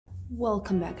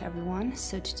Welcome back everyone.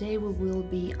 So today we will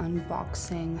be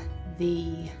unboxing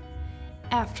the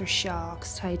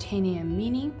Aftershokz Titanium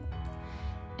Mini,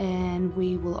 and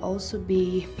we will also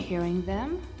be pairing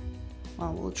them,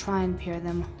 well, we'll try and pair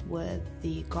them with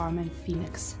the Garmin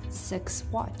Fenix 6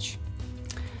 watch.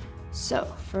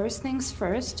 So first things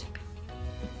first,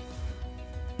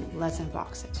 let's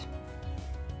unbox it.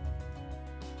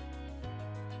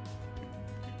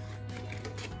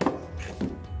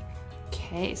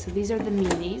 Okay, so these are the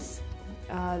minis.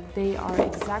 They are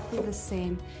exactly the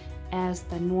same as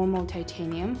the normal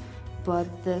titanium, but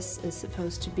this is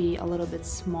supposed to be a little bit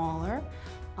smaller.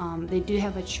 They do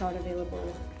have a chart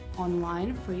available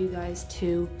online for you guys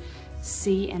to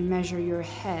see and measure your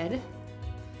head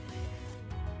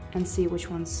and see which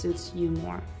one suits you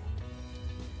more.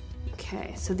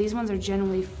 Okay, so these ones are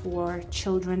generally for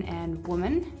children and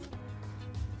women.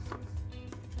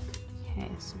 Okay,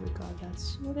 so we got that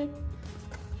sorted.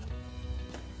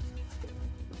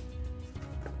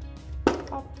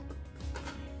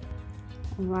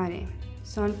 Alrighty,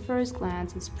 so on first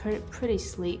glance it's pretty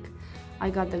sleek.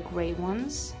 I got the gray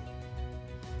ones,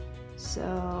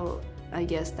 so I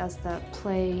guess that's the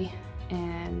play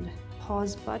and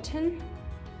pause button.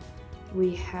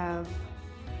 We have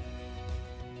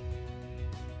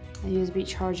a USB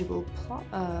chargeable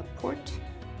port,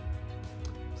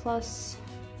 plus,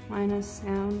 minus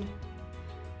sound.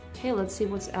 Okay, let's see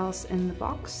what's else in the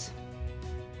box.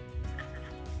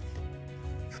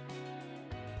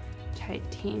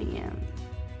 Titanium.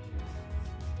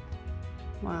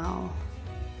 Well,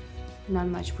 not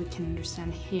much we can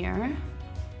understand here.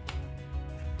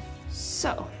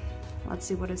 So, let's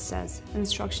see what it says.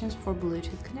 Instructions for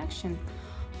Bluetooth connection.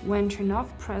 When turned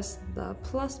off, press the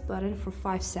plus button for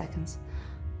 5 seconds.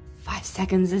 5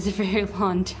 seconds is a very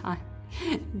long time.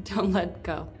 Don't let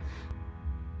go.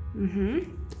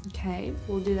 Okay,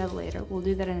 we'll do that later. We'll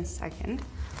do that in a second.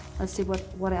 Let's see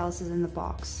what else is in the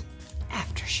box.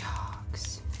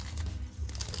 Aftershokz.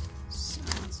 So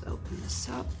let's open this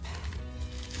up.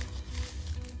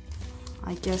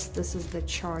 I guess this is the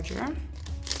charger.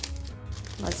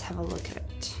 Let's have a look at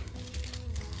it.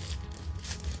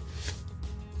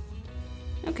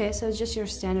 Okay, so it's just your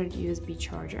standard USB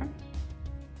charger.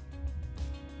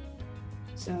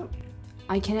 So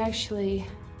I can actually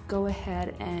go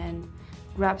ahead and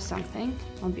grab something.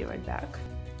 I'll be right back.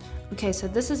 Okay, so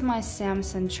this is my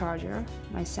Samsung charger,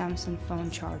 my Samsung phone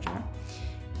charger,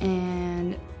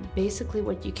 and basically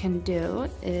what you can do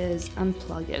is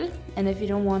unplug it, and if you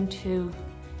don't want to,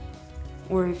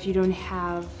 or if you don't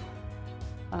have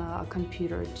a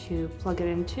computer to plug it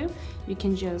into, you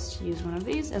can just use one of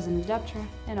these as an adapter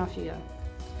and off you go.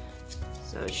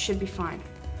 So it should be fine.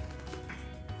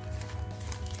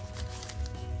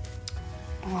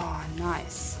 Oh,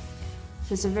 nice.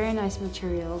 So it's a very nice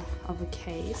material of a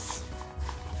case.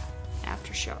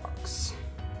 Aftershokz.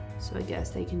 So I guess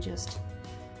they can just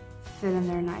fit in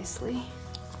there nicely.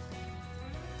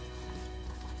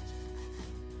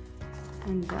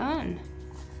 And done.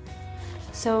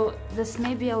 So this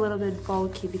may be a little bit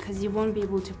bulky because you won't be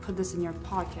able to put this in your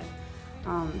pocket.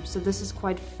 So this is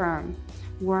quite firm.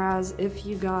 Whereas if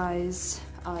you guys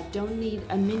don't need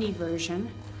a mini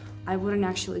version, I wouldn't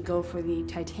actually go for the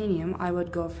titanium. I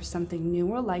would go for something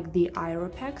newer like the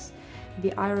Aeropex.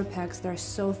 The Aeropex, they're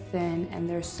so thin and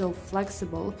they're so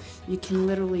flexible, you can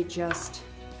literally just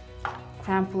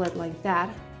crumple it like that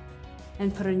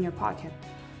and put it in your pocket.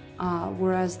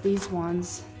 Whereas these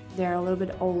ones, they're a little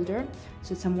bit older,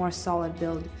 so it's a more solid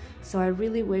build. So I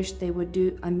really wish they would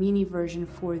do a mini version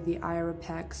for the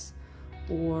Aeropex,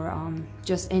 or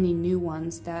just any new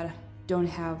ones that don't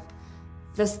have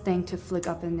this thing to flick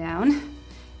up and down,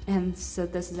 and so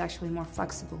this is actually more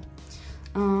flexible.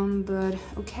 But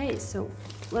okay, so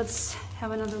let's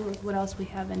have another look what else we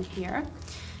have in here,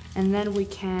 and then we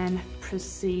can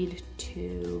proceed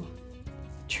to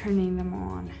turning them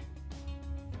on.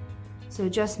 So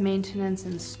just maintenance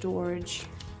and storage.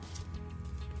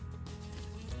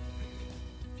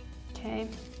 Okay,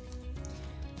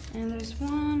 and there's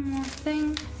one more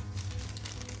thing.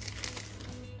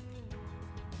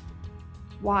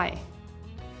 Why?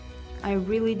 I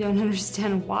really don't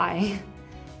understand why.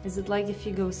 Is it like if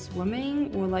you go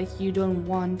swimming, or like you don't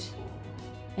want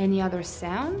any other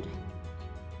sound?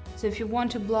 So if you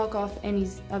want to block off any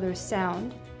other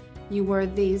sound, you wear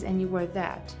these and you wear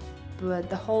that. But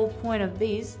the whole point of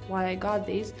these, why I got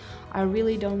these, I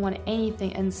really don't want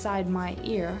anything inside my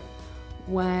ear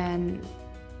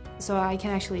so I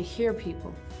can actually hear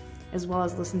people as well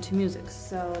as listen to music.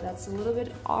 So that's a little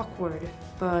bit awkward,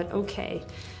 but okay.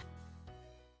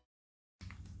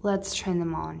 Let's turn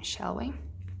them on, shall we?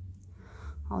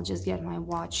 I'll just get my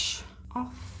watch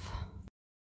off.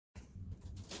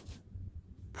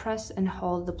 Press and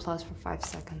hold the plus for 5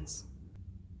 seconds.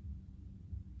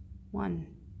 1,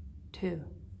 2,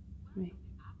 3,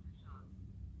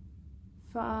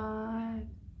 5.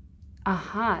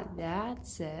 Aha,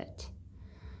 that's it.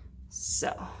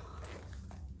 So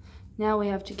now we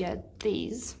have to get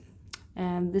these,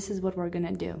 and this is what we're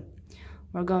gonna do.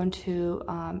 We're going to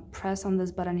press on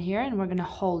this button here, and we're gonna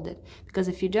hold it, because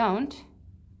if you don't,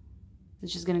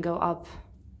 it's just gonna go up.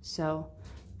 So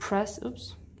press,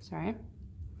 oops, sorry.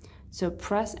 So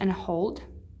press and hold.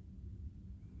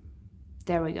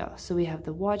 There we go. So we have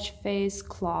the watch face,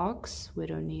 clocks, we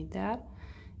don't need that.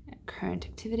 Current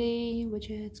activity,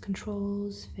 widgets,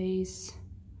 controls, face,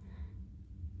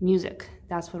 music,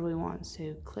 that's what we want.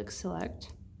 So click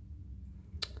select.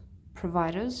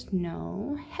 Providers,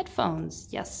 no. Headphones,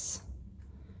 yes.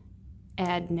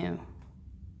 Add new.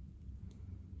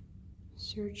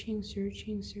 Searching,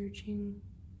 searching, searching.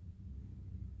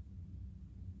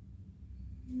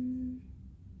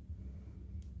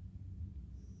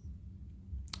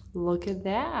 Look at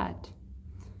that.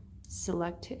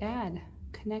 Select to add.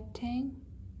 Connecting.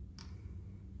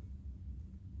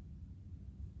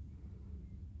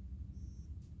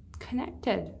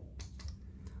 Connected.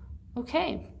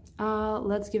 Okay,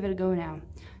 let's give it a go now.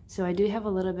 So I do have a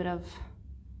little bit of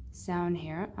sound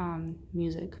here,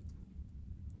 music.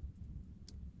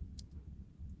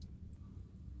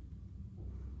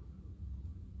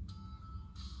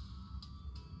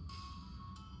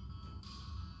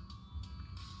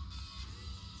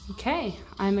 Okay,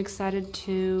 I'm excited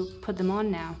to put them on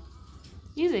now.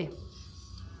 Easy.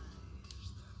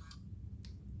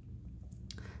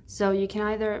 So you can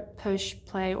either push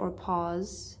play or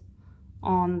pause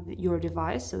on your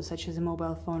device, so such as a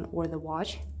mobile phone or the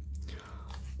watch,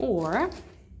 or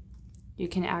you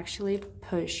can actually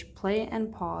push play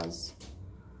and pause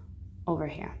over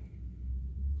here.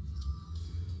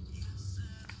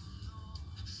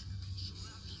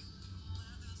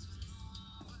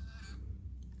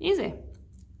 Easy.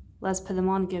 Let's put them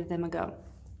on, give them a go.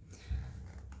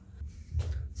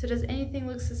 So does anything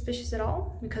look suspicious at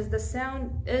all? Because the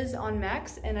sound is on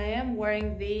max and I am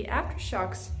wearing the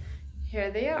Aftershokz. Here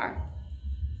they are.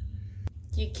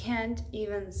 You can't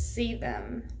even see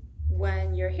them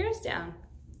when your hair's down.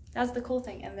 That's the cool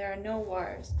thing, and there are no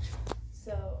wires.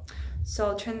 So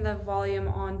I'll turn the volume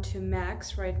on to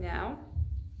max right now.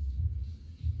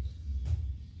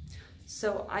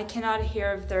 So I cannot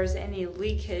hear if there's any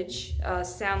leakage,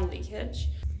 sound leakage.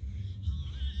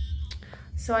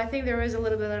 So I think there is a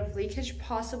little bit of leakage,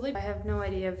 possibly. I have no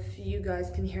idea if you guys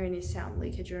can hear any sound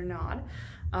leakage or not.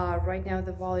 Right now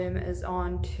the volume is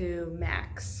on to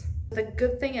max. The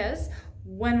good thing is,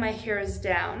 when my hair is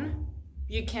down,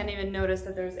 you can't even notice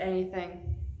that there's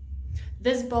anything.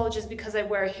 This bulge is because I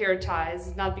wear hair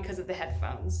ties, not because of the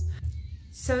headphones.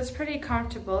 So it's pretty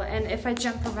comfortable, and if I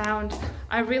jump around,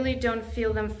 I really don't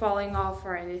feel them falling off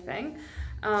or anything.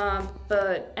 And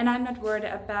I'm not worried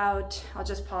about, I'll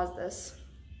just pause this.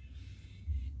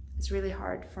 It's really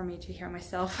hard for me to hear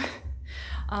myself.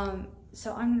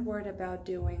 So I'm not worried about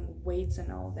doing weights and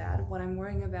all that. What I'm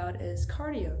worrying about is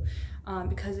cardio,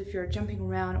 because if you're jumping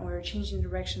around or you're changing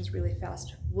directions really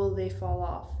fast, will they fall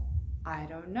off? I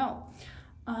don't know.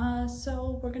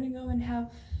 So we're gonna go and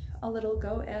have a little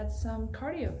go at some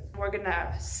cardio. We're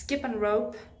gonna skip and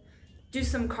rope, do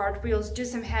some cartwheels, do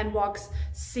some hand walks,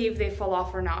 see if they fall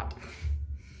off or not.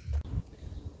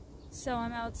 So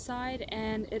I'm outside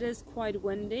and it is quite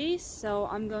windy, so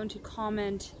I'm going to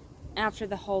comment after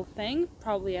the whole thing,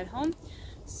 probably at home.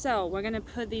 So we're gonna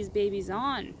put these babies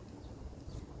on.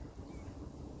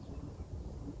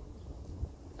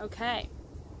 Okay,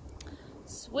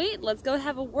 sweet, let's go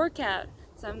have a workout.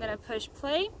 So I'm gonna push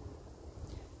play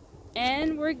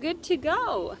and we're good to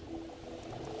go.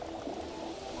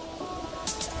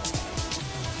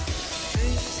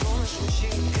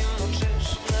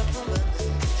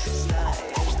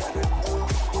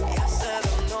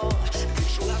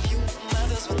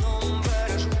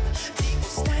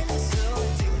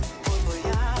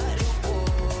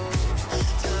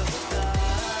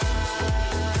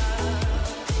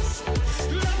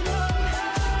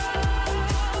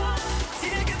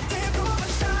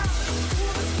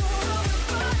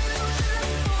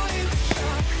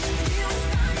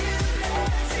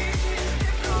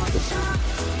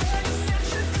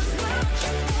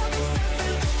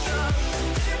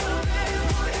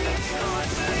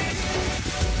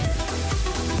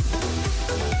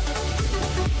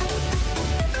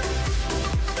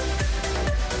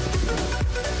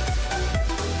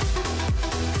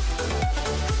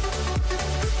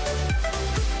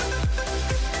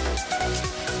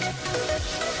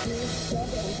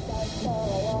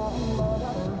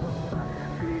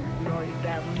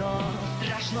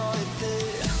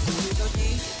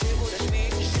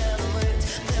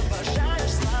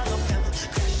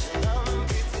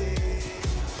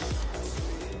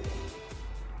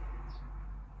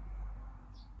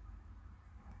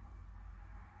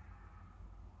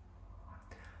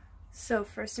 So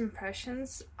first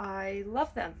impressions, I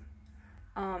love them.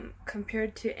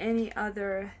 Compared to any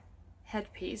other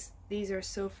headpiece, these are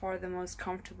so far the most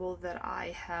comfortable that I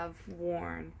have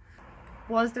worn.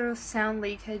 Was there sound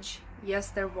leakage? Yes,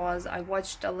 there was. I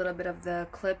watched a little bit of the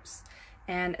clips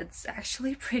and it's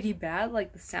actually pretty bad,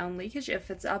 like the sound leakage.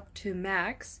 If it's up to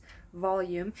max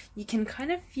volume, you can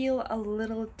kind of feel a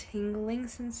little tingling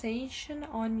sensation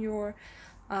on your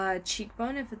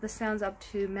cheekbone if the sound's up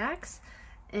to max.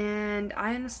 And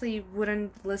I honestly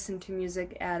wouldn't listen to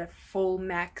music at a full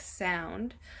max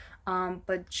sound,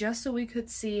 but just so we could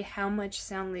see how much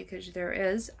sound leakage there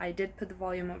is, I did put the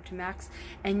volume up to max,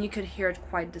 and you could hear it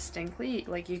quite distinctly,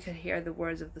 like you could hear the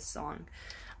words of the song.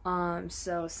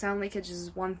 So sound leakage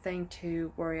is one thing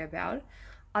to worry about.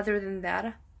 Other than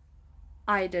that,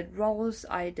 I did rolls,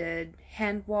 I did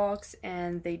hand walks,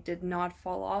 and they did not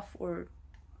fall off, or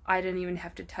I didn't even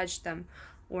have to touch them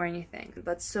or anything.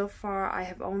 But so far I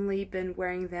have only been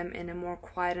wearing them in a more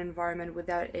quiet environment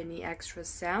without any extra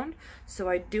sound. So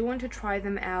I do want to try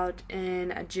them out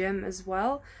in a gym as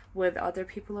well with other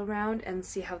people around and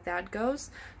see how that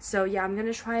goes. So yeah, I'm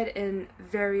gonna try it in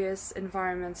various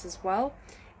environments as well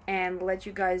and let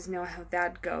you guys know how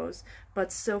that goes.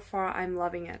 But so far I'm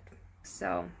loving it.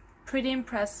 So pretty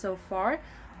impressed so far.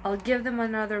 I'll give them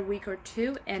another week or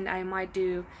two and I might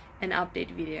do an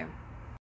update video.